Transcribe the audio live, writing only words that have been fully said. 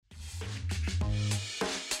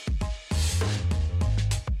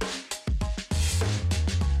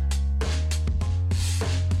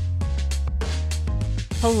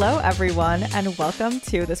Hello, everyone, and welcome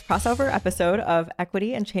to this crossover episode of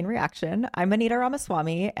Equity and Chain Reaction. I'm Anita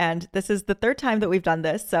Ramaswamy, and this is the third time that we've done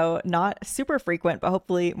this, so not super frequent, but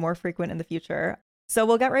hopefully more frequent in the future. So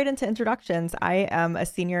we'll get right into introductions. I am a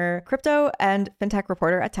senior crypto and fintech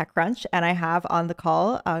reporter at TechCrunch, and I have on the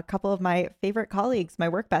call a couple of my favorite colleagues, my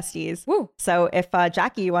work besties. Woo. So if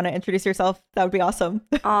Jackie, you want to introduce yourself, that would be awesome.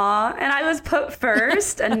 Aw, and I was put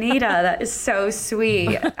first. Anita, that is so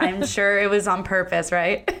sweet. I'm sure it was on purpose,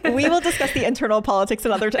 right? We will discuss the internal politics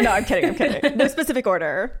another time. No, I'm kidding. No specific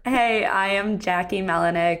order. Hey, I am Jackie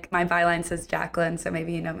Melanik. My byline says Jacqueline, so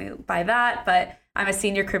maybe you know me by that, but I'm a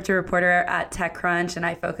senior crypto reporter at TechCrunch, and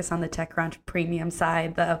I focus on the TechCrunch premium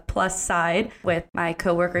side, the plus side, with my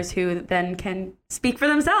coworkers who then can speak for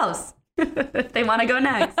themselves if they want to go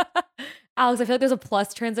next. Alex, I feel like there's a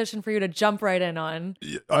plus transition for you to jump right in on.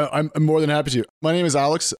 I'm more than happy to. My name is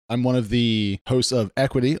Alex. I'm one of the hosts of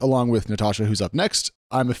Equity, along with Natasha, who's up next.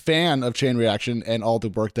 I'm a fan of Chain Reaction and all the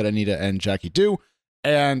work that Anita and Jackie do.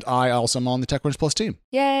 And I also am on the TechCrunch Plus team.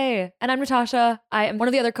 Yay. And I'm Natasha. I am one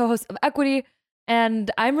of the other co-hosts of Equity.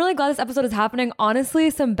 And I'm really glad this episode is happening. Honestly,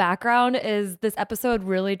 some background is this episode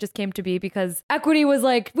really just came to be because Equity was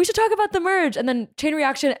like, we should talk about the merge. And then Chain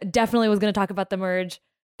Reaction definitely was going to talk about the merge.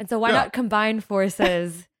 And so why not combine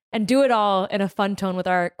forces and do it all in a fun tone with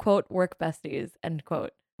our, quote, work besties, end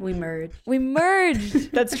quote. We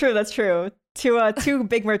merged. That's true. Two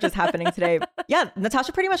big merges happening today. Yeah,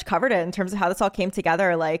 Natasha pretty much covered it in terms of how this all came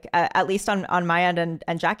together. Like, at least on my end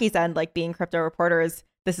and Jackie's end, like being crypto reporters,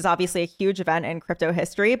 this is obviously a huge event in crypto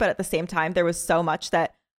history, but at the same time, there was so much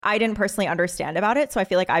that I didn't personally understand about it. So I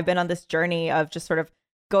feel like I've been on this journey of just sort of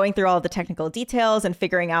going through all of the technical details and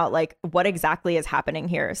figuring out like what exactly is happening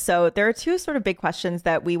here. So there are two sort of big questions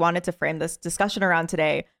that we wanted to frame this discussion around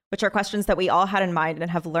today, which are questions that we all had in mind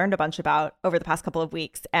and have learned a bunch about over the past couple of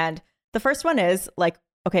weeks. And the first one is like,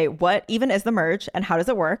 okay, what even is the merge and how does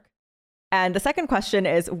it work? And the second question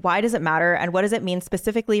is, why does it matter? And what does it mean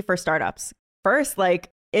specifically for startups? First,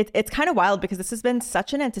 like it's kind of wild because this has been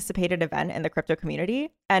such an anticipated event in the crypto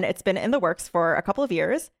community and it's been in the works for a couple of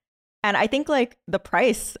years. And I think like the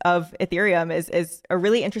price of Ethereum is a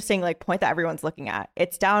really interesting like point that everyone's looking at.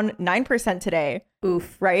 It's down 9% today.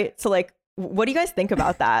 Oof. Right. So like, what do you guys think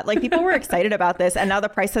about that? Like people were excited about this and now the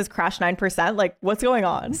price has crashed 9%. Like what's going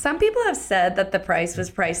on? Some people have said that the price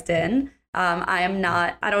was priced in. I am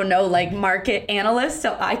not, I don't know, like market analyst,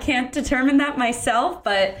 so I can't determine that myself.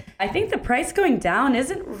 But I think the price going down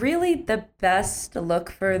isn't really the best look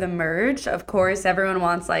for the merge. Of course, everyone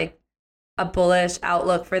wants like a bullish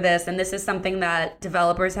outlook for this. And this is something that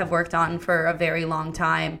developers have worked on for a very long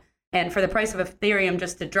time. And for the price of Ethereum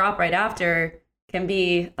just to drop right after can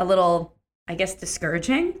be a little, I guess,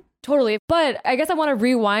 discouraging. Totally. But I guess I want to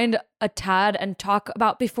rewind a tad and talk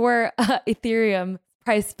about before Ethereum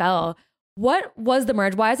price fell. What was the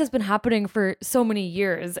merge? Why has this been happening for so many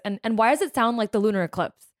years? And why does it sound like the lunar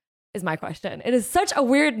eclipse is my question. It is such a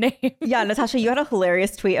weird name. Yeah, Natasha, you had a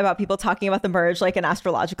hilarious tweet about people talking about the merge like an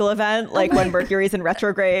astrological event, like when Mercury's in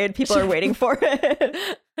retrograde, people are waiting for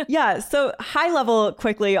it. Yeah, so high level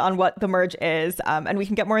quickly on what the merge is, and we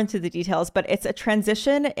can get more into the details, but it's a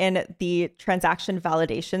transition in the transaction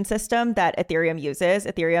validation system that Ethereum uses.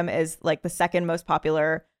 Ethereum is like the second most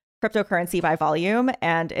popular cryptocurrency by volume,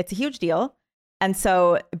 and it's a huge deal. And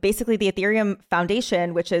so basically the Ethereum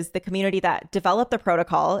Foundation, which is the community that developed the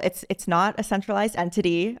protocol, it's not a centralized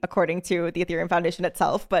entity according to the Ethereum Foundation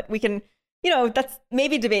itself, but we can, that's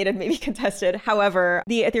maybe debated, maybe contested. However,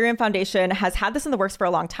 the Ethereum Foundation has had this in the works for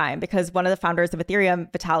a long time because one of the founders of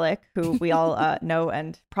Ethereum, Vitalik, who we all know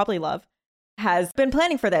and probably love, has been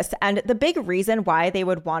planning for this. And the big reason why they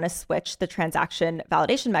would want to switch the transaction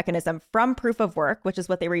validation mechanism from proof of work, which is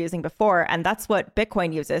what they were using before, and that's what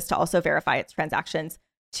Bitcoin uses to also verify its transactions,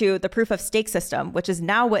 to the proof of stake system, which is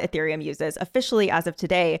now what Ethereum uses officially as of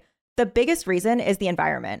today. The biggest reason is the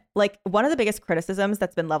environment. Like one of the biggest criticisms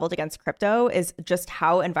that's been leveled against crypto is just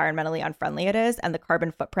how environmentally unfriendly it is and the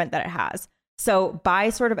carbon footprint that it has. So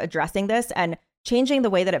by sort of addressing this and changing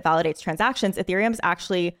the way that it validates transactions, Ethereum's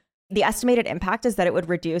actually, the estimated impact is that it would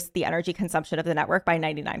reduce the energy consumption of the network by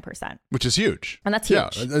 99%. Which is huge. And that's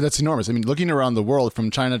huge. Yeah, that's enormous. I mean, looking around the world from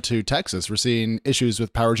China to Texas, we're seeing issues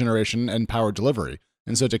with power generation and power delivery.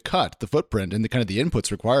 And so to cut the footprint and the kind of the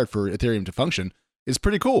inputs required for Ethereum to function is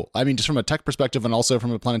pretty cool. I mean, just from a tech perspective and also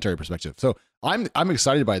from a planetary perspective. So I'm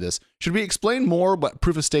excited by this. Should we explain more what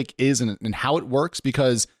proof of stake is and how it works?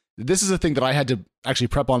 Because this is a thing that I had to actually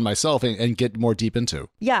prep on myself and get more deep into.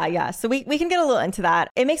 Yeah. So we can get a little into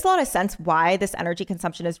that. It makes a lot of sense why this energy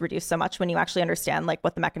consumption is reduced so much when you actually understand like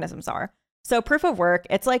what the mechanisms are. So proof of work,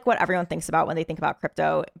 it's like what everyone thinks about when they think about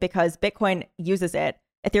crypto because Bitcoin uses it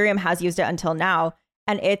Ethereum has used it until now.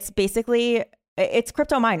 And it's basically, it's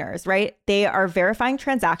crypto miners, right? They are verifying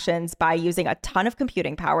transactions by using a ton of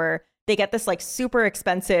computing power. They get this like super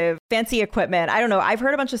expensive, fancy equipment. I don't know. I've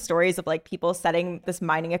heard a bunch of stories of like people setting this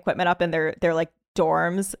mining equipment up in their like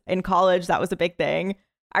dorms in college. That was a big thing.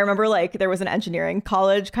 I remember like there was an engineering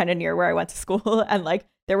college kind of near where I went to school, and like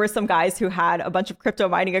there were some guys who had a bunch of crypto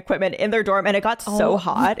mining equipment in their dorm, and it got so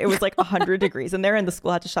hot. It was like 100 degrees in there, and the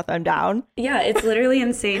school had to shut them down. Yeah, it's literally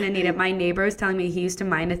insane, Anita. My neighbor was telling me he used to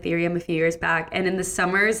mine Ethereum a few years back, and in the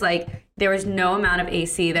summers, like there was no amount of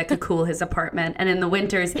AC that could cool his apartment, and in the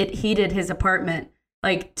winters, it heated his apartment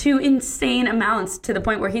like to insane amounts to the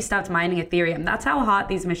point where he stopped mining Ethereum. That's how hot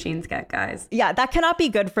these machines get, guys. Yeah, that cannot be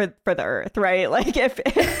good for the earth, right? Like if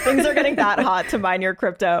things are getting that hot to mine your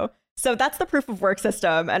crypto. So that's the proof of work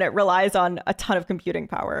system, and it relies on a ton of computing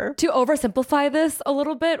power. To oversimplify this a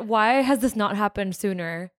little bit, why has this not happened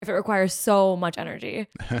sooner if it requires so much energy?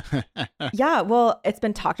 Yeah, well, it's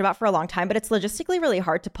been talked about for a long time, but it's logistically really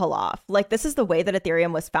hard to pull off. Like this is the way that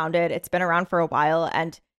Ethereum was founded. It's been around for a while,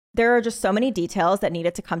 and there are just so many details that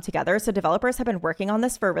needed to come together. So developers have been working on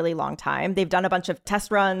this for a really long time. They've done a bunch of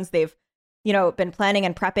test runs. They've, been planning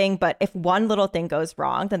and prepping. But if one little thing goes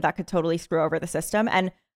wrong, then that could totally screw over the system.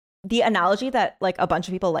 And the analogy that like a bunch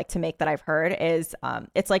of people like to make that I've heard is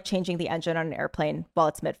it's like changing the engine on an airplane while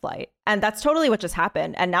it's mid-flight. And that's totally what just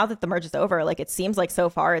happened. And now that the merge is over, like it seems like so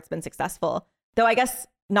far it's been successful. Though I guess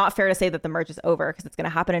not fair to say that the merge is over because it's going to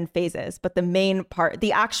happen in phases. But the main part,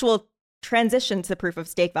 the actual transition to proof of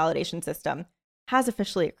stake validation system has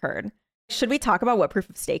officially occurred. Should we talk about what proof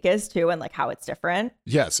of stake is too, and like how it's different?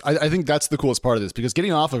 Yes, I think that's the coolest part of this, because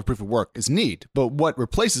getting off of proof of work is neat, but what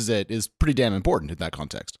replaces it is pretty damn important in that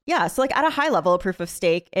context. Yeah, so like at a high level, proof of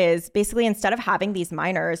stake is basically instead of having these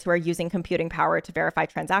miners who are using computing power to verify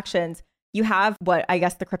transactions, you have what I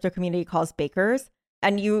guess the crypto community calls bakers.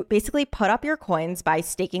 And you basically put up your coins by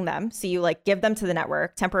staking them. So you like give them to the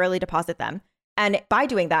network, temporarily deposit them. And by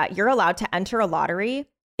doing that, you're allowed to enter a lottery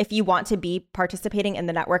if you want to be participating in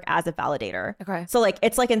the network as a validator. Okay. So like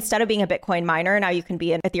it's like instead of being a Bitcoin miner, now you can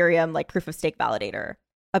be an Ethereum like proof of stake validator,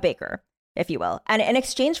 a baker, if you will. And in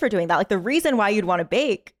exchange for doing that, like the reason why you'd want to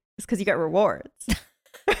bake is because you get rewards.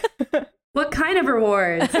 What kind of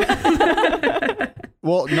rewards?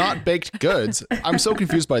 Well, not baked goods. I'm so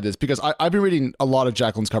confused by this because I've been reading a lot of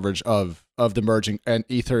Jacqueline's coverage of the merging and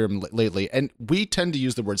Ethereum lately, and we tend to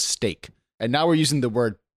use the word stake. And now we're using the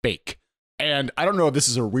word bake. And I don't know if this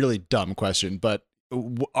is a really dumb question, but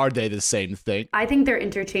are they the same thing? I think they're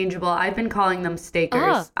interchangeable. I've been calling them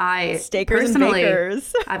stakers. Stakers personally, and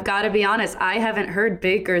bakers. I've got to be honest, I haven't heard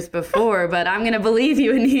bakers before, but I'm going to believe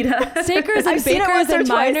you, Anita. Stakers and bakers and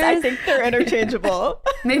miners. I think they're interchangeable.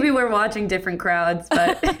 Maybe we're watching different crowds,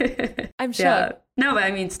 but I'm sure. Yeah. No, but I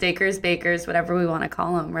mean stakers, bakers, whatever we want to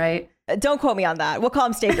call them, right? Don't quote me on that. We'll call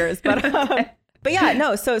them stakers, but but yeah,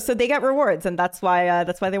 no. So they get rewards, and that's why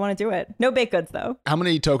they want to do it. No baked goods, though. How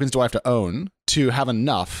many tokens do I have to own to have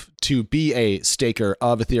enough to be a staker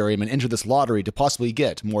of Ethereum and enter this lottery to possibly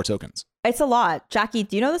get more tokens? It's a lot. Jackie,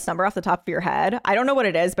 do you know this number off the top of your head? I don't know what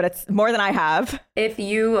it is, but it's more than I have. If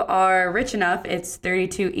you are rich enough, it's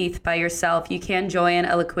 32 ETH by yourself. You can join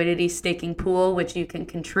a liquidity staking pool, which you can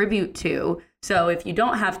contribute to. So if you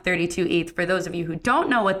don't have 32 ETH, for those of you who don't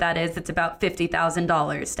know what that is, it's about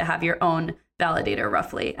 $50,000 to have your own validator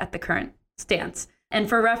roughly at the current stance. And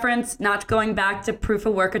for reference, not going back to proof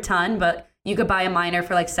of work a ton, but you could buy a miner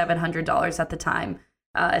for like $700 at the time.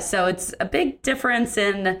 So it's a big difference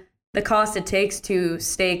in the cost it takes to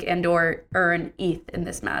stake and or earn ETH in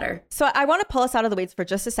this matter. So I want to pull us out of the weeds for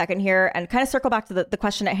just a second here and kind of circle back to the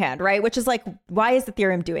question at hand, right? Which is like, why is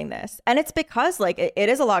Ethereum doing this? And it's because like it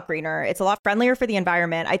is a lot greener. It's a lot friendlier for the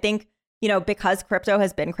environment. I think, because crypto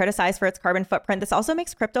has been criticized for its carbon footprint, this also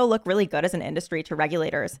makes crypto look really good as an industry to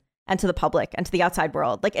regulators and to the public and to the outside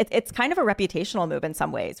world. Like it's kind of a reputational move in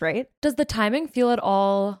some ways, right? Does the timing feel at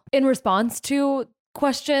all in response to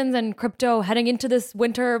questions and crypto heading into this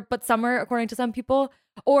winter but summer, according to some people?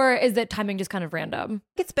 Or is it timing just kind of random?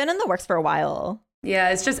 It's been in the works for a while. Yeah,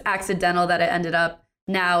 it's just accidental that it ended up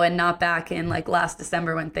now and not back in like last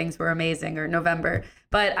December when things were amazing, or November.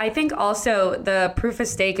 But I think also the proof of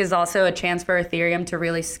stake is also a chance for Ethereum to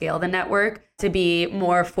really scale the network to be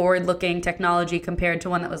more forward-looking technology compared to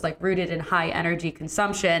one that was like rooted in high energy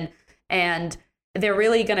consumption. And they're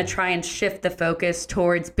really going to try and shift the focus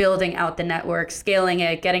towards building out the network, scaling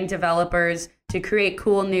it, getting developers to create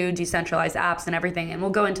cool new decentralized apps and everything. And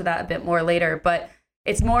we'll go into that a bit more later, but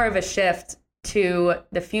it's more of a shift to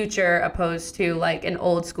the future opposed to like an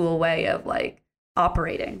old school way of like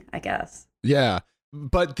operating, I guess. Yeah.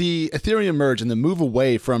 But the Ethereum merge and the move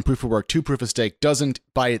away from proof of work to proof of stake doesn't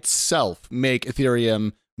by itself make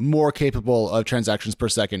Ethereum more capable of transactions per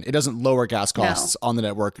second. It doesn't lower gas costs on the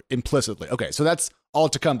network implicitly. Okay, so that's all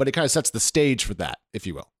to come, but it kind of sets the stage for that, if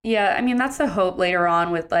you will. Yeah, I mean, that's the hope later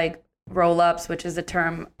on with like roll-ups, which is a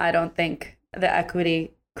term I don't think the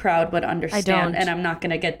equity crowd would understand, and I'm not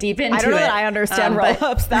going to get deep into it. I don't know that I understand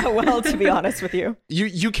roll-ups that well, to be honest with you.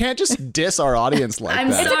 You can't just diss our audience like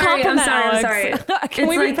that. It's a compliment, I'm sorry. Can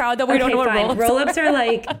we be proud that we don't know what roll-ups are? Roll-ups are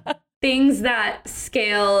like things that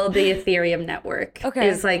scale the Ethereum network. Okay.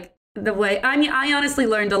 Is like the way, I mean, I honestly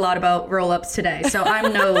learned a lot about roll-ups today, so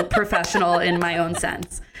I'm no professional in my own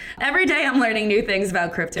sense. Every day I'm learning new things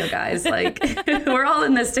about crypto, guys. Like, we're all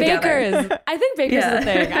in this together. Bakers. I think bakers is a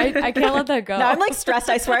thing. I can't let that go. No, I'm like stressed.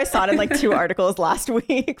 I swear I saw it in like 2 articles last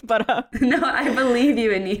week, but no, I believe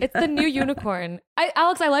you, Anita. It's the new unicorn.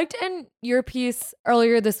 Alex, I liked in your piece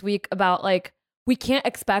earlier this week about like, we can't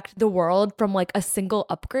expect the world from like a single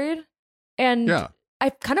upgrade. And I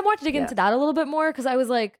kind of wanted to dig into that a little bit more because I was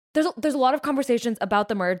like, there's a lot of conversations about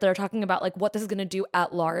the merge that are talking about like what this is going to do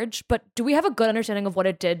at large, but do we have a good understanding of what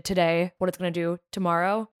it did today, what it's going to do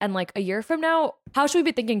tomorrow, and like a year from now? How should we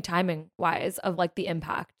be thinking timing wise of like the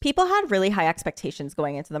impact? People had really high expectations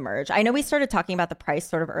going into the merge. I know we started talking about the price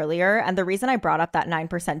sort of earlier, and the reason I brought up that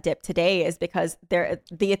 9% dip today is because the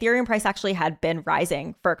Ethereum price actually had been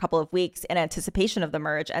rising for a couple of weeks in anticipation of the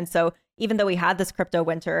merge. And so even though we had this crypto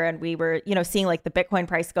winter and we were, seeing like the Bitcoin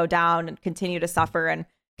price go down and continue to suffer and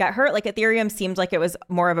get hurt, like Ethereum seemed like it was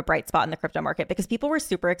more of a bright spot in the crypto market because people were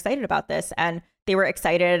super excited about this and they were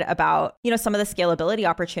excited about, some of the scalability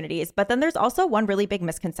opportunities. But then there's also one really big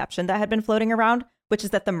misconception that had been floating around, which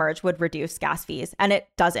is that the merge would reduce gas fees, and it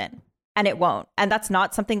doesn't, and it won't. And that's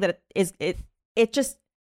not something that it just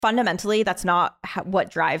fundamentally, that's not what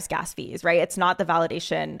drives gas fees, right? It's not the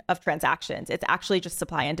validation of transactions. It's actually just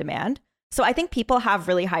supply and demand. So I think people have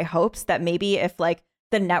really high hopes that maybe if like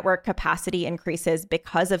the network capacity increases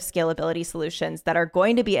because of scalability solutions that are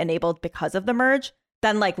going to be enabled because of the merge,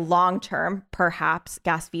 then like long term, perhaps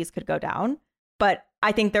gas fees could go down. But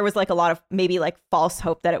I think there was like a lot of maybe like false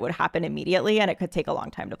hope that it would happen immediately and it could take a long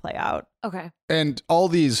time to play out. Okay. And all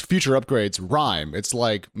these future upgrades rhyme. It's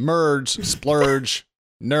like merge, splurge,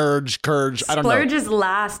 Nurge, Curge, I don't know. Splurge is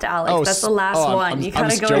last, Alex. That's the last one. You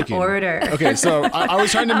gotta go in order. Okay, so I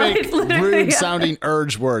was trying to make rude-sounding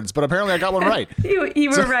urge words, but apparently I got one right.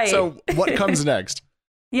 You were right. So what comes next?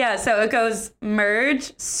 Yeah, so it goes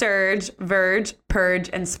merge, surge, verge, purge,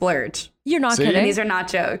 and splurge. You're not kidding. And these are not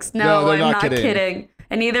jokes. No, I'm not kidding.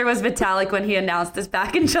 And neither was Vitalik when he announced this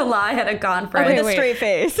back in July at a conference. With a straight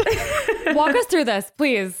face. Walk us through this,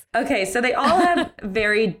 please. Okay, so they all have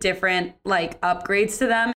very different like upgrades to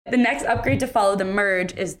them. The next upgrade to follow the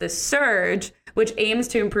merge is the surge, which aims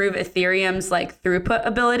to improve Ethereum's like throughput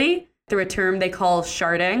ability through a term they call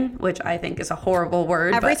sharding, which I think is a horrible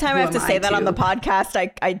word. Every time I have to say that on the podcast,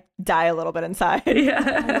 I die a little bit inside. Yeah.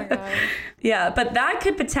 Oh my God. Yeah, but that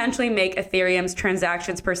could potentially make Ethereum's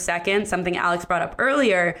transactions per second, something Alex brought up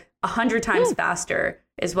earlier, 100 times faster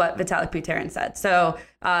is what Vitalik Buterin said. So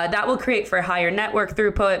that will create for higher network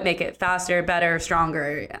throughput, make it faster, better,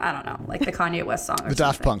 stronger. I don't know, like the Kanye West song. The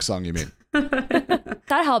Daft Punk song, you mean?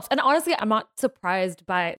 That helps. And honestly, I'm not surprised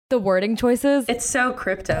by the wording choices. It's so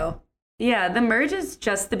crypto. Yeah, the merge is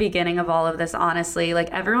just the beginning of all of this, honestly.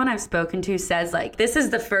 Like everyone I've spoken to says like this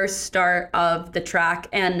is the first start of the track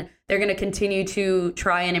and they're going to continue to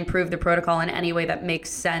try and improve the protocol in any way that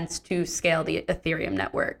makes sense to scale the Ethereum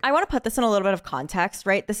network. I want to put this in a little bit of context,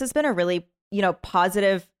 right? This has been a really,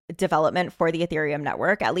 positive development for the Ethereum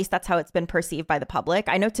network. At least that's how it's been perceived by the public.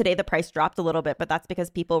 I know today the price dropped a little bit, but that's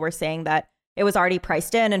because people were saying that it was already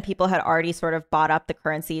priced in and people had already sort of bought up the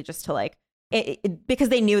currency just to like because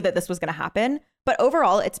they knew that this was going to happen. But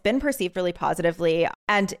overall, it's been perceived really positively.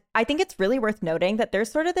 And I think it's really worth noting that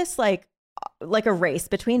there's sort of this like a race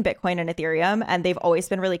between Bitcoin and Ethereum. And they've always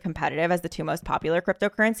been really competitive as the two most popular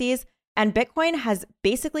cryptocurrencies. And Bitcoin has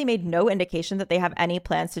basically made no indication that they have any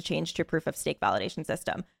plans to change to a proof of stake validation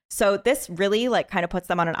system. So this really like kind of puts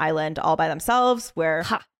them on an island all by themselves where...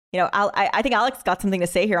 I think Alex got something to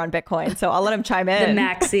say here on Bitcoin, so I'll let him chime in. The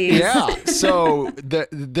maxis. Yeah. So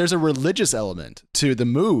there's a religious element to the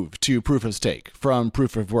move to proof of stake from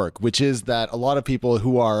proof of work, which is that a lot of people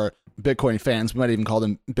who are Bitcoin fans, we might even call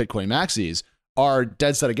them Bitcoin maxis, are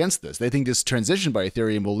dead set against this. They think this transition by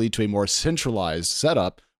Ethereum will lead to a more centralized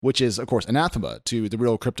setup, which is, of course, anathema to the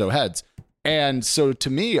real crypto heads. And so to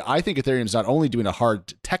me, I think Ethereum's not only doing a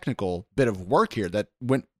hard technical bit of work here that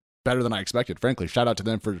went better than I expected, frankly. Shout out to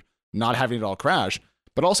them for not having it all crash.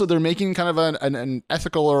 but also they're making kind of an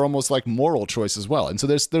ethical or almost like moral choice as well. And so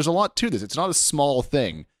there's a lot to this. It's not a small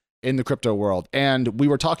thing in the crypto world. And we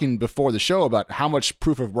were talking before the show about how much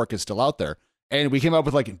proof of work is still out there. And we came up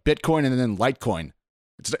with like Bitcoin and then Litecoin.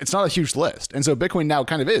 It's not a huge list. And so Bitcoin now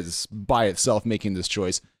kind of is by itself making this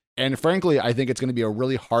choice. And frankly, I think it's going to be a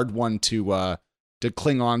really hard one to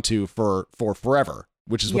cling on to for forever,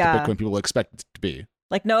 which is what the Bitcoin people expect it to be.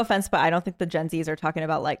 Like, no offense, but I don't think the Gen Zs are talking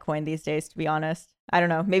about Litecoin these days, to be honest. I don't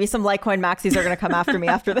know. Maybe some Litecoin maxis are going to come after me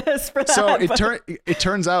after this for that. So it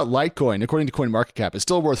turns out Litecoin, according to CoinMarketCap, is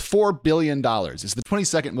still worth $4 billion. It's the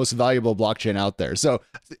 22nd most valuable blockchain out there. So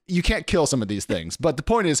you can't kill some of these things. But the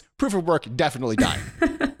point is, proof of work definitely dying.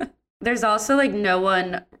 There's also like no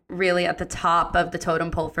one really at the top of the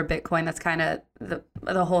totem pole for Bitcoin. That's kind of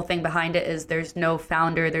the whole thing behind it is there's no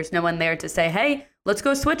founder. There's no one there to say, hey, let's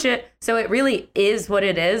go switch it. So it really is what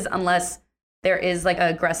it is unless there is like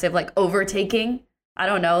aggressive like overtaking. I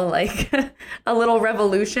don't know, like a little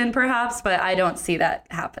revolution perhaps, but I don't see that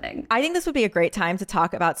happening. I think this would be a great time to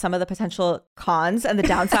talk about some of the potential cons and the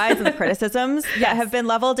downsides and the criticisms that have been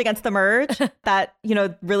leveled against the merge that,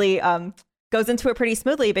 really goes into it pretty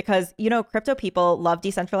smoothly because, crypto people love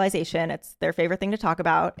decentralization. It's their favorite thing to talk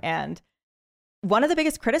about. And one of the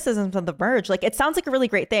biggest criticisms of the merge, like it sounds like a really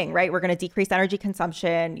great thing, right? We're going to decrease energy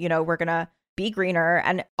consumption, we're going to be greener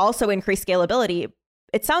and also increase scalability.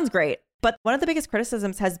 It sounds great. But one of the biggest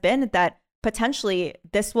criticisms has been that potentially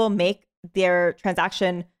this will make their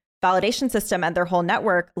transaction validation system and their whole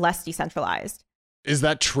network less decentralized. Is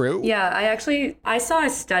that true? Yeah, I saw a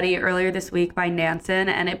study earlier this week by Nansen,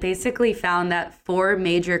 and it basically found that 4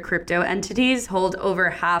 major crypto entities hold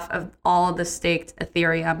over half of all the staked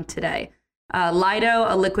Ethereum today. Lido,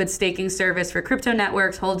 a liquid staking service for crypto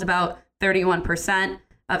networks, holds about 31%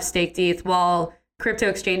 of staked ETH, while crypto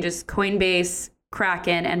exchanges Coinbase,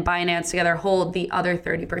 Kraken, and Binance together hold the other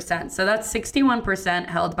 30%. So that's 61%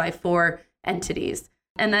 held by 4 entities.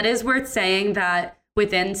 And that is worth saying that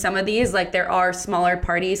within some of these, like there are smaller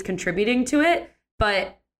parties contributing to it,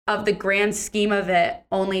 but of the grand scheme of it,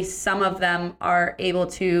 only some of them are able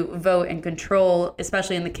to vote and control,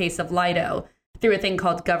 especially in the case of Lido, through a thing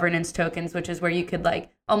called governance tokens, which is where you could like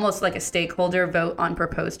almost like a stakeholder vote on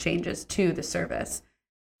proposed changes to the service.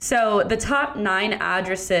 So the top 9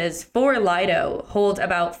 addresses for Lido hold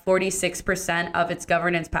about 46% of its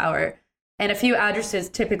governance power, and a few addresses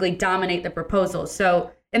typically dominate the proposal. So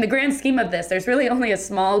in the grand scheme of this, there's really only a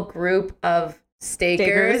small group of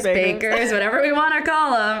stakers, bakers, whatever we want to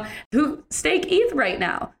call them, who stake ETH right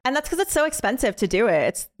now. And that's because it's so expensive to do it.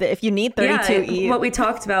 It's if you need 32 ETH. What we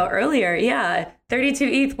talked about earlier. Yeah, 32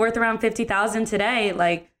 ETH worth around 50,000 today.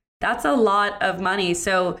 Like that's a lot of money.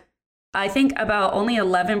 So I think about only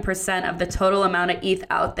 11% of the total amount of ETH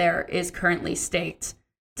out there is currently staked,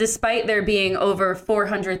 despite there being over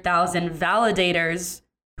 400,000 validators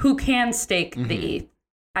who can stake the ETH.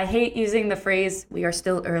 I hate using the phrase, we are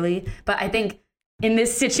still early, but I think in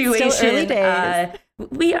this situation,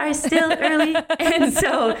 we are still early. And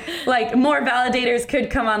so like more validators could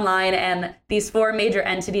come online and these 4 major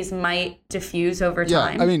entities might diffuse over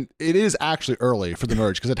time. Yeah, I mean, it is actually early for the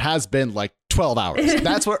merge because it has been like 12 hours.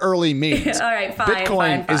 That's what early means. All right, fine.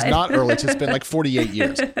 Bitcoin is not early. It's been like 48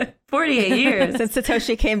 years. 48 years. Since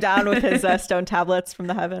Satoshi came down with his stone tablets from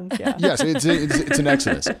the heavens. Yeah. Yes, it's an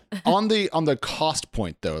exodus. On the cost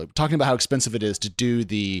point, though, talking about how expensive it is to do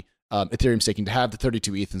the Ethereum staking, to have the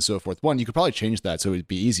 32 ETH and so forth. One, you could probably change that so it'd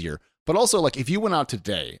be easier. But also, like if you went out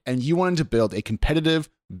today and you wanted to build a competitive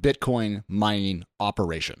Bitcoin mining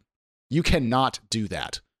operation, you cannot do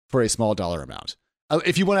that for a small dollar amount.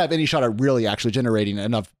 If you want to have any shot at really actually generating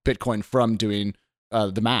enough Bitcoin from doing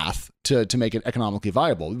the math to make it economically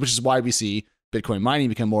viable, which is why we see Bitcoin mining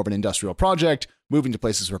become more of an industrial project, moving to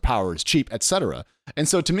places where power is cheap, etc. And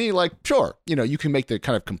so to me, like, sure, you can make the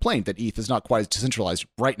kind of complaint that ETH is not quite as decentralized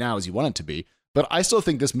right now as you want it to be, but I still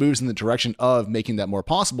think this moves in the direction of making that more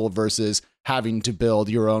possible versus having to build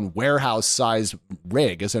your own warehouse-sized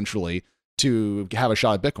rig, essentially, to have a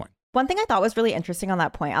shot at Bitcoin. One thing I thought was really interesting on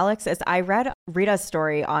that point, Alex, is I read Rita's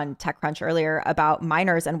story on TechCrunch earlier about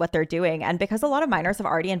miners and what they're doing. And because a lot of miners have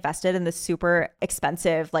already invested in this super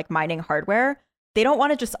expensive like mining hardware, they don't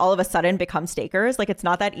want to just all of a sudden become stakers. Like it's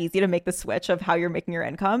not that easy to make the switch of how you're making your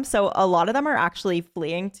income. So a lot of them are actually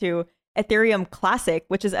fleeing to Ethereum Classic,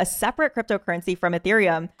 which is a separate cryptocurrency from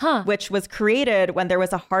Ethereum, which was created when there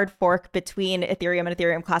was a hard fork between Ethereum and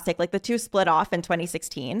Ethereum Classic. Like the two split off in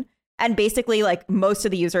 2016. And basically, like most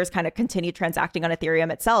of the users kind of continue transacting on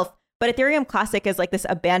Ethereum itself. But Ethereum Classic is like this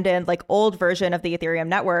abandoned, like old version of the Ethereum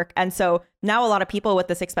network. And so now a lot of people with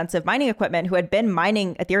this expensive mining equipment who had been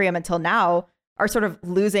mining Ethereum until now are sort of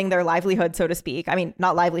losing their livelihood, so to speak. I mean,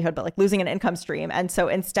 not livelihood, but like losing an income stream. And so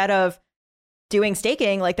instead of doing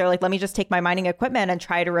staking, like they're like, let me just take my mining equipment and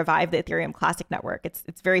try to revive the Ethereum Classic network.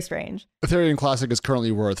 It's very strange. Ethereum Classic is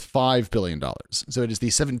currently worth $5 billion. So it is the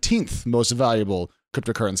 17th most valuable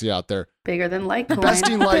cryptocurrency out there. Bigger than Litecoin.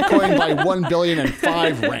 Besting Litecoin by 1 billion and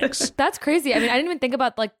 5 ranks. That's crazy. I mean, I didn't even think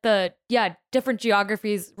about like the different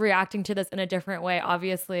geographies reacting to this in a different way.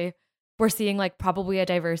 Obviously, we're seeing like probably a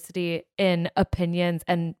diversity in opinions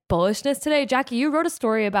and bullishness today. Jackie, you wrote a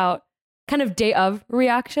story about kind of day of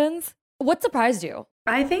reactions. What surprised you?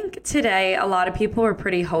 I think today a lot of people were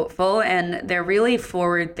pretty hopeful and they're really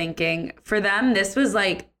forward thinking. For them, this was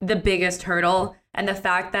like the biggest hurdle. And the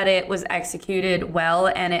fact that it was executed well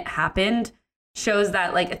and it happened shows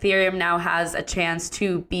that like Ethereum now has a chance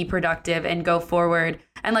to be productive and go forward.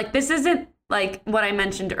 And like, this isn't like what I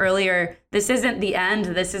mentioned earlier. This isn't the end.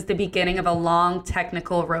 This is the beginning of a long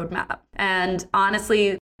technical roadmap. And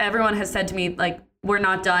honestly, everyone has said to me, like, we're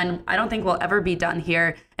not done. I don't think we'll ever be done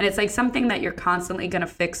here. And it's like something that you're constantly going to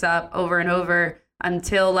fix up over and over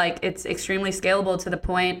until like it's extremely scalable to the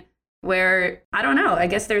point where, I don't know, I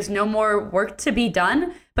guess there's no more work to be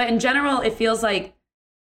done. But in general, it feels like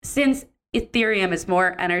since Ethereum is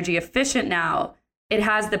more energy efficient now, it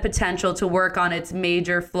has the potential to work on its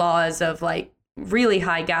major flaws of like really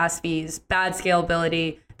high gas fees, bad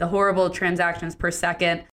scalability, the horrible transactions per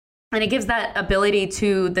second. And it gives that ability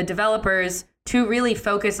to the developers to really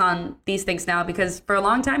focus on these things now, because for a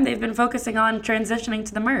long time they've been focusing on transitioning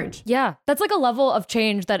to the merge. Yeah, that's like a level of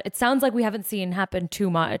change that it sounds like we haven't seen happen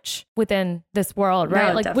too much within this world, right?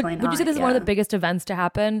 No, like, would you say this is one of the biggest events to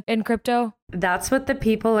happen in crypto? That's what the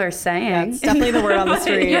people are saying. Yeah, it's definitely the word on the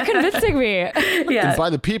street. You're convincing me. Yeah. And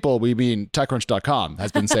by the people, we mean TechCrunch.com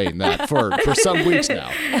has been saying that for some weeks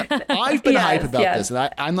now. I've been hyped about this,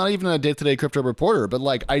 and I'm not even a day-to-day crypto reporter, but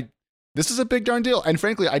like this is a big darn deal. And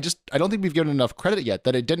frankly, I don't think we've given enough credit yet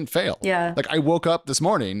that it didn't fail. Yeah. Like I woke up this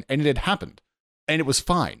morning and it had happened and it was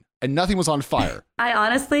fine and nothing was on fire.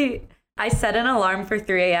 I set an alarm for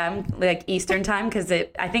 3 a.m. like Eastern time because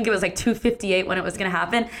I think it was like 2:58 when it was going to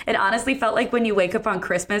happen. It honestly felt like when you wake up on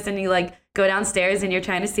Christmas and you like go downstairs and you're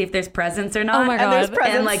trying to see if there's presents or not. Oh my God. And there's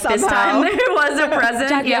presents and like somehow. this time there was a present.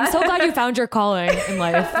 Jackie, I'm so glad you found your calling in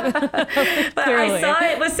life. But I saw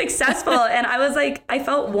it was successful and I was like, I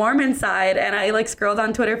felt warm inside and I like scrolled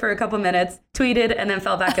on Twitter for a couple minutes, tweeted, and then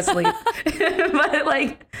fell back asleep. But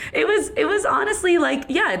like, it was honestly like,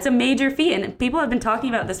 yeah, it's a major feat and people have been talking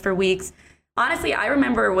about this for weeks. Honestly, I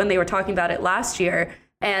remember when they were talking about it last year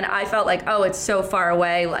and I felt like, oh, it's so far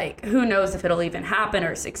away. Like, who knows if it'll even happen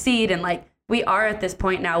or succeed? And like, we are at this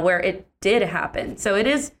point now where it did happen. So it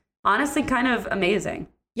is honestly kind of amazing.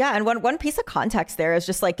 Yeah, and one piece of context there is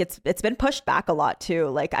just like it's been pushed back a lot too.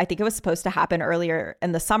 Like I think it was supposed to happen earlier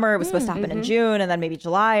in the summer. It was supposed to happen in June and then maybe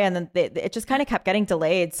July, and then it just kind of kept getting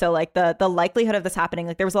delayed. So like the likelihood of this happening,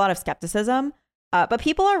 like there was a lot of skepticism, but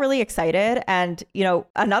people are really excited. And you know,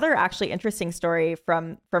 another actually interesting story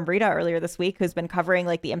from Rita earlier this week, who's been covering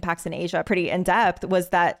like the impacts in Asia pretty in depth, was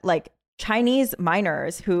that like Chinese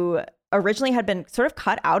miners who originally had been sort of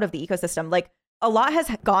cut out of the ecosystem, like a lot has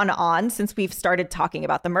gone on since we've started talking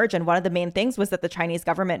about the merge. And one of the main things was that the Chinese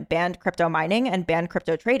government banned crypto mining and banned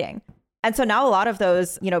crypto trading. And so now a lot of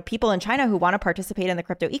those, you know, people in China who want to participate in the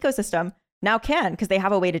crypto ecosystem now can, because they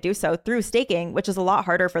have a way to do so through staking, which is a lot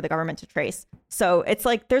harder for the government to trace. So it's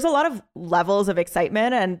like there's a lot of levels of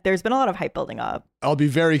excitement and there's been a lot of hype building up. I'll be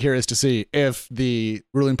very curious to see if the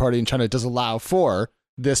ruling party in China does allow for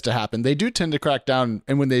this to happen. They do tend to crack down,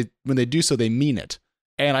 and when they do so, they mean it.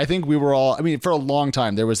 And I think we were all, I mean, for a long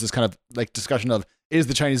time, there was this kind of like discussion of, is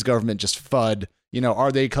the Chinese government just FUD? You know,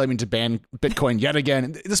 are they claiming to ban Bitcoin yet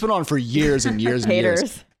again? This went on for years and years and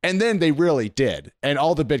years. And then they really did. And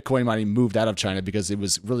all the Bitcoin mining moved out of China because it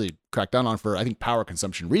was really cracked down on for, I think, power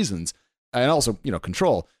consumption reasons and also, you know,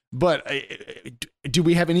 control. But do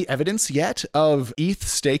we have any evidence yet of ETH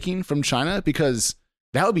staking from China? Because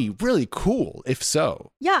that would be really cool if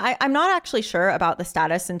so. Yeah, I'm not actually sure about the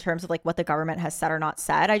status in terms of like what the government has said or not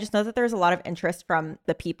said. I just know that there's a lot of interest from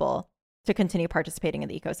the people to continue participating in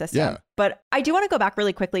the ecosystem. Yeah. But I do want to go back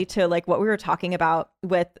really quickly to like what we were talking about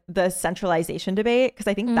with the centralization debate, because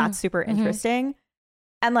I think that's super interesting.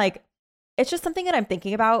 And like, it's just something that I'm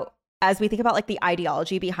thinking about as we think about like the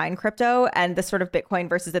ideology behind crypto and the sort of Bitcoin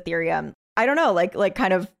versus Ethereum. I don't know, like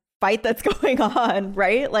kind of fight that's going on,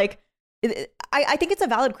 right? Like, I think it's a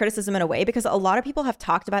valid criticism in a way, because a lot of people have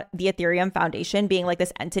talked about the Ethereum Foundation being like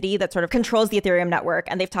this entity that sort of controls the Ethereum network.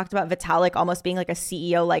 And they've talked about Vitalik almost being like a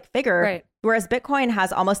CEO-like figure. Right. Whereas Bitcoin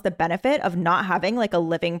has almost the benefit of not having like a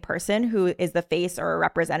living person who is the face or a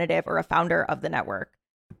representative or a founder of the network.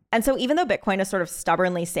 And so even though Bitcoin is sort of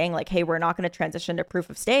stubbornly saying like, hey, we're not going to transition to proof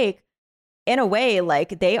of stake, in a way,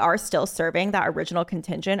 like they are still serving that original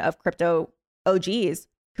contingent of crypto OGs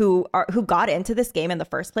who got into this game in the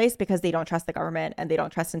first place because they don't trust the government and they don't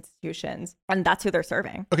trust institutions. And that's who they're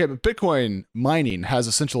serving. Okay, but Bitcoin mining has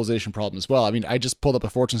a centralization problem as well. I mean, I just pulled up a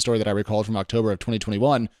Fortune story that I recalled from October of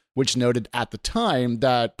 2021, which noted at the time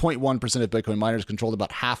that 0.1% of Bitcoin miners controlled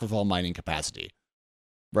about half of all mining capacity,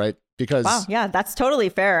 right? Because wow, yeah, that's totally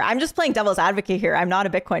fair. I'm just playing devil's advocate here. I'm not a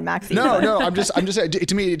Bitcoin maxi. No, I'm just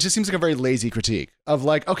to me, it just seems like a very lazy critique of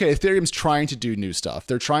like, okay, Ethereum's trying to do new stuff.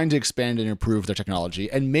 They're trying to expand and improve their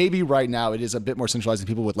technology. And maybe right now it is a bit more centralized than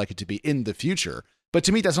people would like it to be in the future. But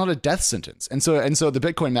to me, that's not a death sentence. And so the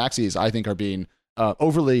Bitcoin maxis, I think, are being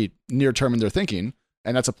overly near term in their thinking.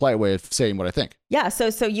 And that's a polite way of saying what I think. Yeah.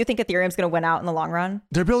 So you think Ethereum's going to win out in the long run?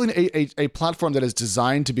 They're building a platform that is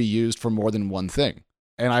designed to be used for more than one thing.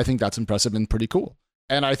 And I think that's impressive and pretty cool.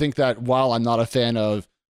 And I think that while I'm not a fan of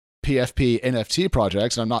PFP NFT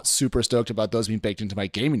projects, and I'm not super stoked about those being baked into my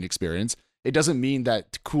gaming experience, it doesn't mean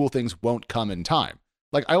that cool things won't come in time.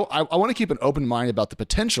 Like I want to keep an open mind about the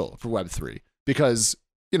potential for Web3 because,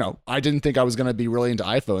 you know, I didn't think I was going to be really into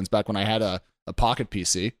iPhones back when I had a pocket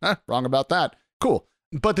PC. Wrong about that. Cool.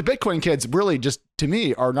 But the Bitcoin kids really just, to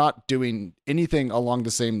me, are not doing anything along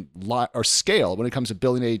the same or scale when it comes to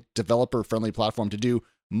building a developer-friendly platform to do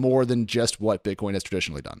more than just what Bitcoin has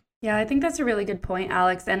traditionally done. Yeah, I think that's a really good point,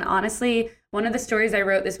 Alex. And honestly, one of the stories I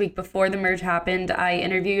wrote this week before the merge happened, I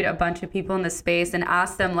interviewed a bunch of people in the space and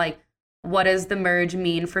asked them, like, what does the merge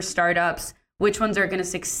mean for startups? Which ones are going to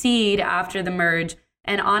succeed after the merge?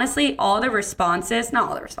 And honestly, not all the responses,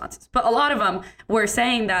 but a lot of them were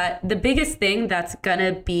saying that the biggest thing that's going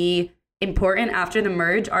to be important after the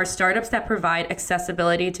merge are startups that provide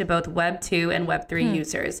accessibility to both Web 2 and Web 3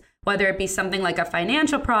 users, whether it be something like a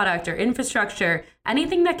financial product or infrastructure,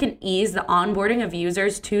 anything that can ease the onboarding of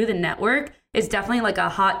users to the network is definitely like a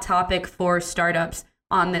hot topic for startups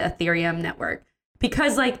on the Ethereum network.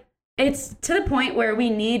 Because like it's to the point where we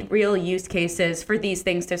need real use cases for these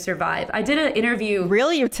things to survive. I did an interview.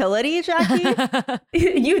 Real utility, Jackie?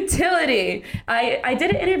 Utility. I did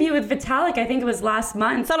an interview with Vitalik, I think it was last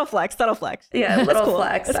month. Subtle flex. Yeah, little cool.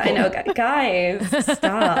 flex. Cool. I know, guys,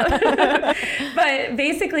 stop. But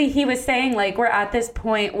basically he was saying like, we're at this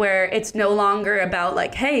point where it's no longer about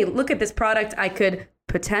like, hey, look at this product I could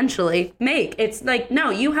potentially make. It's like, no,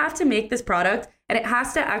 you have to make this product and it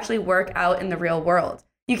has to actually work out in the real world.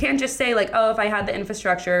 You can't just say like, oh, if I had the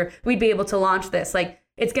infrastructure, we'd be able to launch this. Like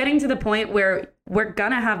it's getting to the point where we're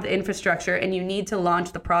going to have the infrastructure and you need to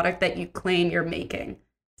launch the product that you claim you're making.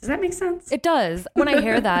 Does that make sense? It does. When I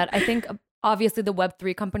hear that, I think obviously the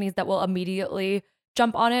Web3 companies that will immediately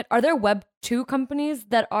jump on it. Are there Web2 companies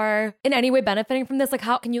that are in any way benefiting from this? Like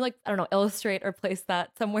how can you like, I don't know, illustrate or place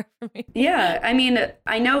that somewhere for me? Yeah. I mean,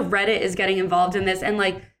 I know Reddit is getting involved in this and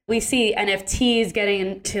like, we see NFTs getting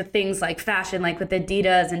into things like fashion, like with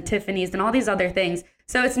Adidas and Tiffany's and all these other things.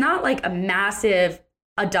 So it's not like a massive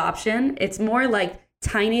adoption. It's more like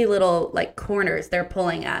tiny little like corners they're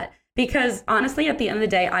pulling at. Because honestly, at the end of the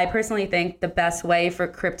day, I personally think the best way for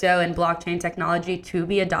crypto and blockchain technology to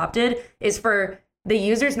be adopted is for the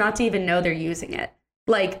users not to even know they're using it.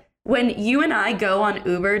 Like when you and I go on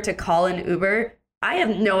Uber to call an Uber, I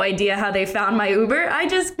have no idea how they found my Uber. I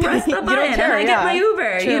just press the button and I get my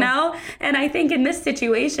Uber, you know? And I think in this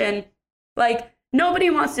situation, like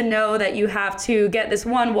nobody wants to know that you have to get this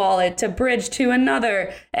one wallet to bridge to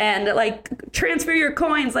another and like transfer your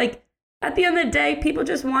coins. Like at the end of the day, people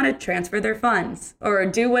just want to transfer their funds or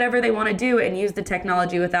do whatever they want to do and use the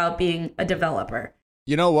technology without being a developer.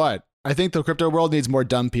 You know what? I think the crypto world needs more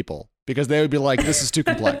dumb people because they would be like, this is too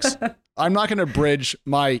complex. I'm not going to bridge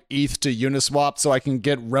my ETH to Uniswap so I can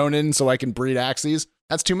get Ronin so I can breed Axes.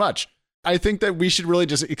 That's too much. I think that we should really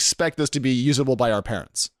just expect this to be usable by our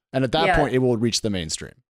parents. And at that point, it will reach the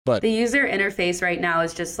mainstream. But the user interface right now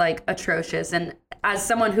is just like atrocious. And as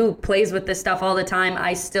someone who plays with this stuff all the time,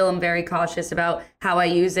 I still am very cautious about how I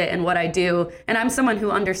use it and what I do. And I'm someone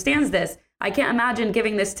who understands this. I can't imagine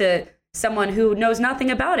giving this to someone who knows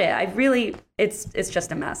nothing about it. It's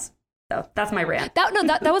just a mess. So that's my rant.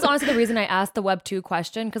 That was honestly the reason I asked the Web 2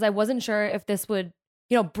 question, because I wasn't sure if this would,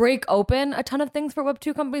 break open a ton of things for Web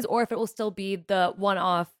 2 companies or if it will still be the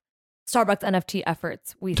one-off Starbucks NFT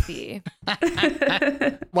efforts we see.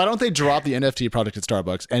 Why don't they drop the NFT product at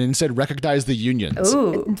Starbucks and instead recognize the unions?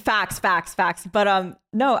 Ooh. Facts. But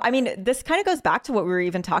no, I mean, this kind of goes back to what we were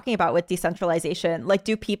even talking about with decentralization. Like,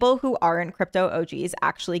 do people who aren't crypto OGs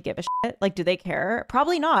actually give a shit? Like, do they care?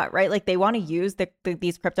 Probably not, right? Like, they want to use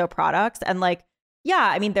these crypto products. And like, yeah,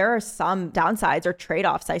 I mean, there are some downsides or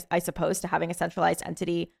trade-offs, I suppose, to having a centralized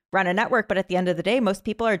entity run a network. But at the end of the day, most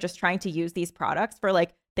people are just trying to use these products for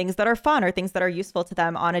like things that are fun or things that are useful to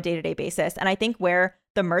them on a day-to-day basis. And I think where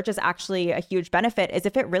the merge is actually a huge benefit is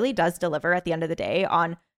if it really does deliver at the end of the day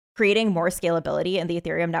on creating more scalability in the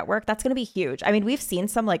Ethereum network. That's going to be huge. I mean, we've seen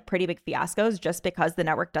some like pretty big fiascos just because the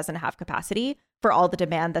network doesn't have capacity for all the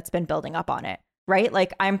demand that's been building up on it, right?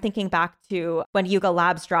 Like I'm thinking back to when Yuga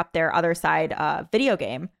Labs dropped their Other Side video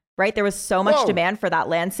game, right? There was so much demand for that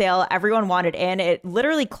land sale. Everyone wanted in. It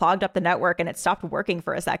literally clogged up the network and it stopped working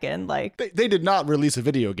for a second. Like they did not release a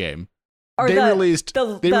video game. Or they released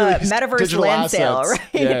the metaverse land assets. sale, right?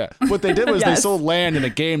 Yeah. What they did was they sold land in a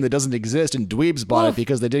game that doesn't exist, and dweebs bought it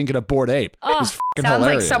because they didn't get a Bored Ape. It was fucking Sounds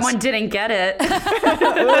hilarious. like someone didn't get it.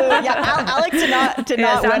 Yeah, Alex did not win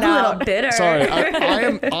sounds a little out. bitter. Sorry,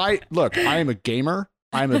 I am a gamer.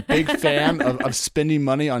 I'm a big fan of spending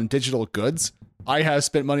money on digital goods. I have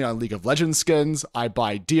spent money on League of Legends skins. I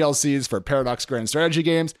buy DLCs for Paradox Grand Strategy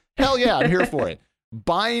games. Hell yeah, I'm here for it.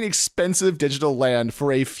 Buying expensive digital land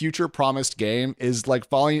for a future promised game is like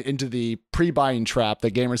falling into the pre-buying trap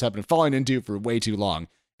that gamers have been falling into for way too long.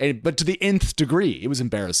 But to the nth degree, it was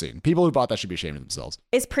embarrassing. People who bought that should be ashamed of themselves.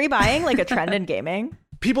 Is pre-buying like a trend in gaming?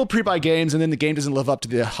 People pre-buy games and then the game doesn't live up to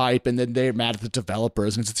the hype and then they're mad at the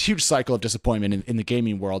developers. And it's a huge cycle of disappointment in the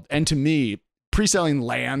gaming world. And to me, pre-selling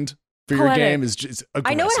land for your game is just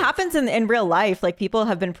aggressive. I know it happens in real life. Like people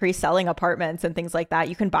have been pre-selling apartments and things like that.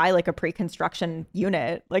 You can buy like a pre-construction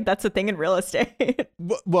unit. Like that's a thing in real estate.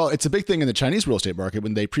 Well, it's a big thing in the Chinese real estate market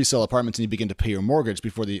when they pre-sell apartments and you begin to pay your mortgage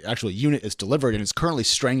before the actual unit is delivered, and it's currently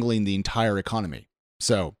strangling the entire economy.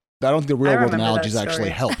 So I don't think the real world analogies actually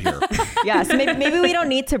help here. Yeah, so maybe we don't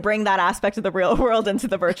need to bring that aspect of the real world into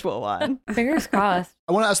the virtual one. Fingers crossed.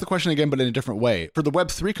 I want to ask the question again, but in a different way. For the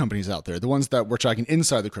Web3 companies out there, the ones that we're tracking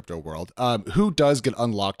inside the crypto world, who does get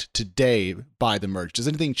unlocked today by the merge? Does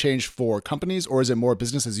anything change for companies, or is it more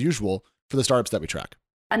business as usual for the startups that we track?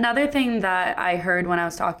 Another thing that I heard when I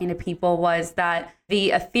was talking to people was that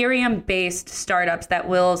the Ethereum-based startups that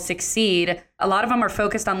will succeed, a lot of them are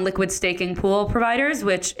focused on liquid staking pool providers,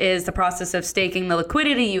 which is the process of staking the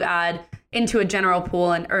liquidity you add into a general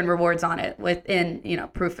pool and earn rewards on it within,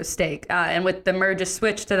 proof of stake. And with the merge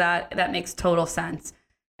switch to that, that makes total sense.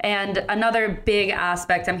 And another big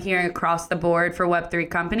aspect I'm hearing across the board for Web3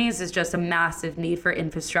 companies is just a massive need for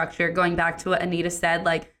infrastructure. Going back to what Anita said,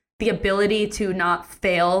 like, the ability to not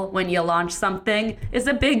fail when you launch something is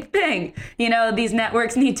a big thing. These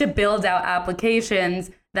networks need to build out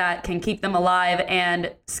applications that can keep them alive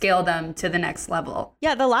and scale them to the next level.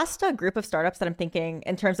 Yeah, the last group of startups that I'm thinking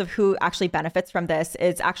in terms of who actually benefits from this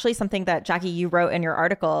is actually something that, Jackie, you wrote in your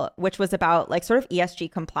article, which was about like sort of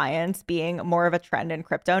ESG compliance being more of a trend in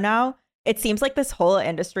crypto now. It seems like this whole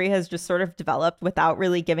industry has just sort of developed without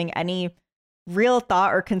really giving any real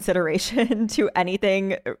thought or consideration to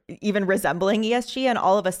anything even resembling ESG. And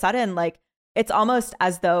all of a sudden, like, it's almost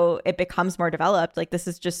as though it becomes more developed. Like this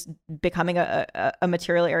is just becoming a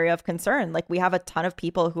material area of concern. Like we have a ton of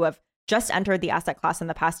people who have just entered the asset class in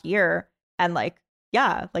the past year. And like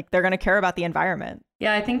they're going to care about the environment.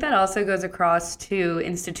 Yeah, I think that also goes across to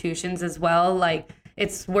institutions as well. Like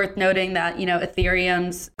it's worth noting that,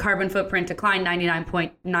 Ethereum's carbon footprint declined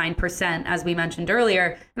 99.9%, as we mentioned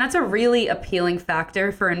earlier. And that's a really appealing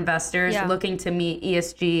factor for investors looking to meet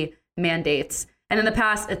ESG mandates. And in the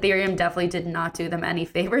past, Ethereum definitely did not do them any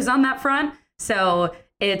favors on that front. So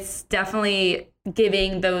it's definitely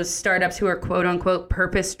giving those startups who are quote unquote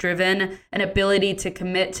purpose driven an ability to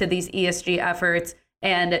commit to these ESG efforts.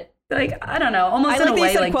 And like, I don't know, almost in a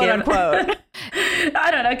way like quote unquote.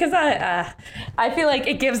 I don't know, because I feel like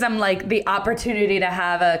it gives them like the opportunity to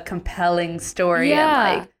have a compelling story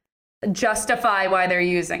and like justify why they're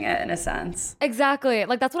using it in a sense. Exactly.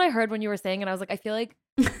 Like that's what I heard when you were saying, and I was like, I feel like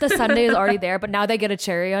the sundae is already there, but now they get a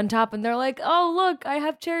cherry on top and they're like, oh, look, I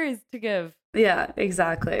have cherries to give. Yeah,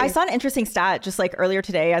 exactly. I saw an interesting stat just like earlier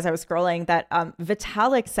today as I was scrolling that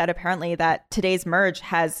Vitalik said apparently that today's merge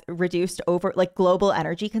has reduced over like global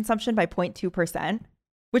energy consumption by 0.2%,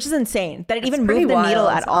 which is insane that it even moved the needle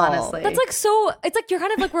at all. Honestly. That's like so, it's like you're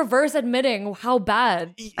kind of like reverse admitting how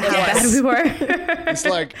bad we were. It's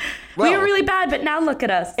like, well, we were really bad, but now look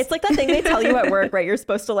at us. It's like that thing they tell you at work, right? You're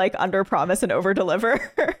supposed to like under promise and over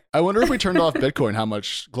deliver. I wonder if we turned off Bitcoin, how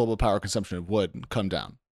much global power consumption would come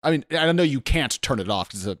down. I mean, I know you can't turn it off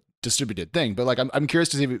because it's a distributed thing, but like I'm curious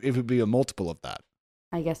to see if it would be a multiple of that.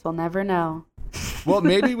 I guess we'll never know. Well,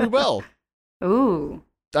 maybe we will. Ooh.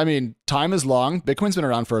 I mean, time is long. Bitcoin's been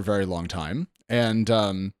around for a very long time, and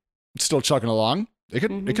still chugging along. It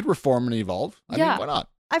could reform and evolve. I mean, why not?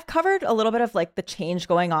 I've covered a little bit of like the change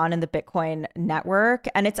going on in the Bitcoin network,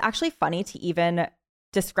 and it's actually funny to even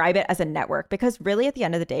describe it as a network, because really at the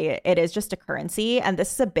end of the day, it is just a currency. And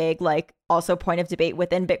this is a big, like, also point of debate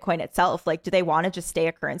within Bitcoin itself. Like, do they want to just stay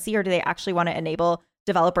a currency, or do they actually want to enable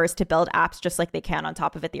developers to build apps just like they can on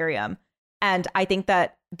top of Ethereum? And I think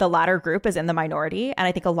that the latter group is in the minority. And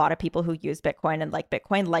I think a lot of people who use Bitcoin and like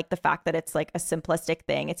Bitcoin like the fact that it's like a simplistic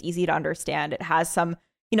thing. It's easy to understand. It has some,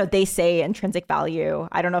 they say intrinsic value.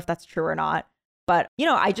 I don't know if that's true or not. But,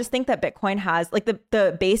 I just think that Bitcoin has like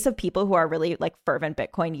the base of people who are really like fervent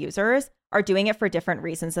Bitcoin users are doing it for different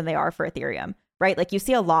reasons than they are for Ethereum, right? Like you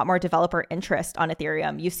see a lot more developer interest on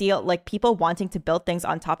Ethereum. You see like people wanting to build things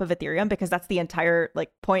on top of Ethereum because that's the entire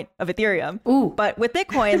like point of Ethereum. Ooh. But with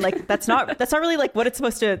Bitcoin, like that's not really like what it's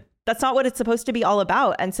supposed to. That's not what it's supposed to be all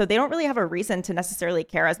about. And so they don't really have a reason to necessarily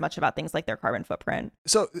care as much about things like their carbon footprint.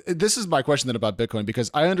 So this is my question then about Bitcoin,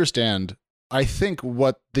 because I think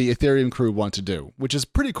what the Ethereum crew want to do, which is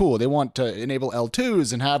pretty cool. They want to enable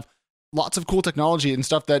L2s and have lots of cool technology and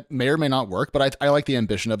stuff that may or may not work, but I like the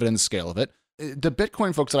ambition of it and the scale of it. The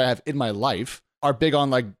Bitcoin folks that I have in my life are big on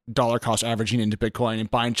like dollar cost averaging into Bitcoin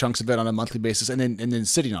and buying chunks of it on a monthly basis and then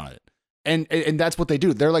sitting on it. And that's what they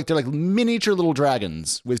do. They're like miniature little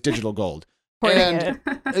dragons with digital gold. And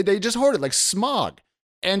they just hoard it like smog.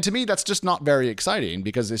 And to me, that's just not very exciting,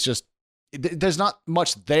 because it's just, there's not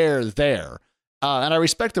much there. And I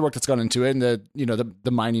respect the work that's gone into it and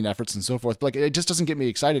the mining efforts and so forth. But like, it just doesn't get me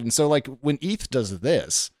excited. And so like when ETH does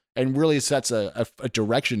this and really sets a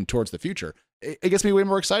direction towards the future, it gets me way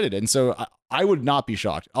more excited. And so I would not be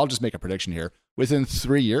shocked. I'll just make a prediction here. Within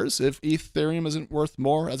 3 years, if Ethereum isn't worth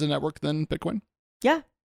more as a network than Bitcoin. Yeah.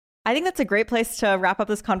 I think that's a great place to wrap up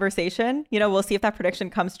this conversation. We'll see if that prediction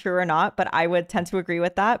comes true or not, but I would tend to agree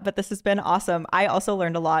with that. But this has been awesome. I also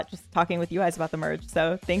learned a lot just talking with you guys about the merge.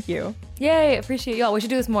 So thank you. Yay. Appreciate y'all. We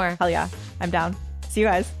should do this more. Hell yeah. I'm down. See you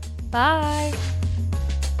guys. Bye.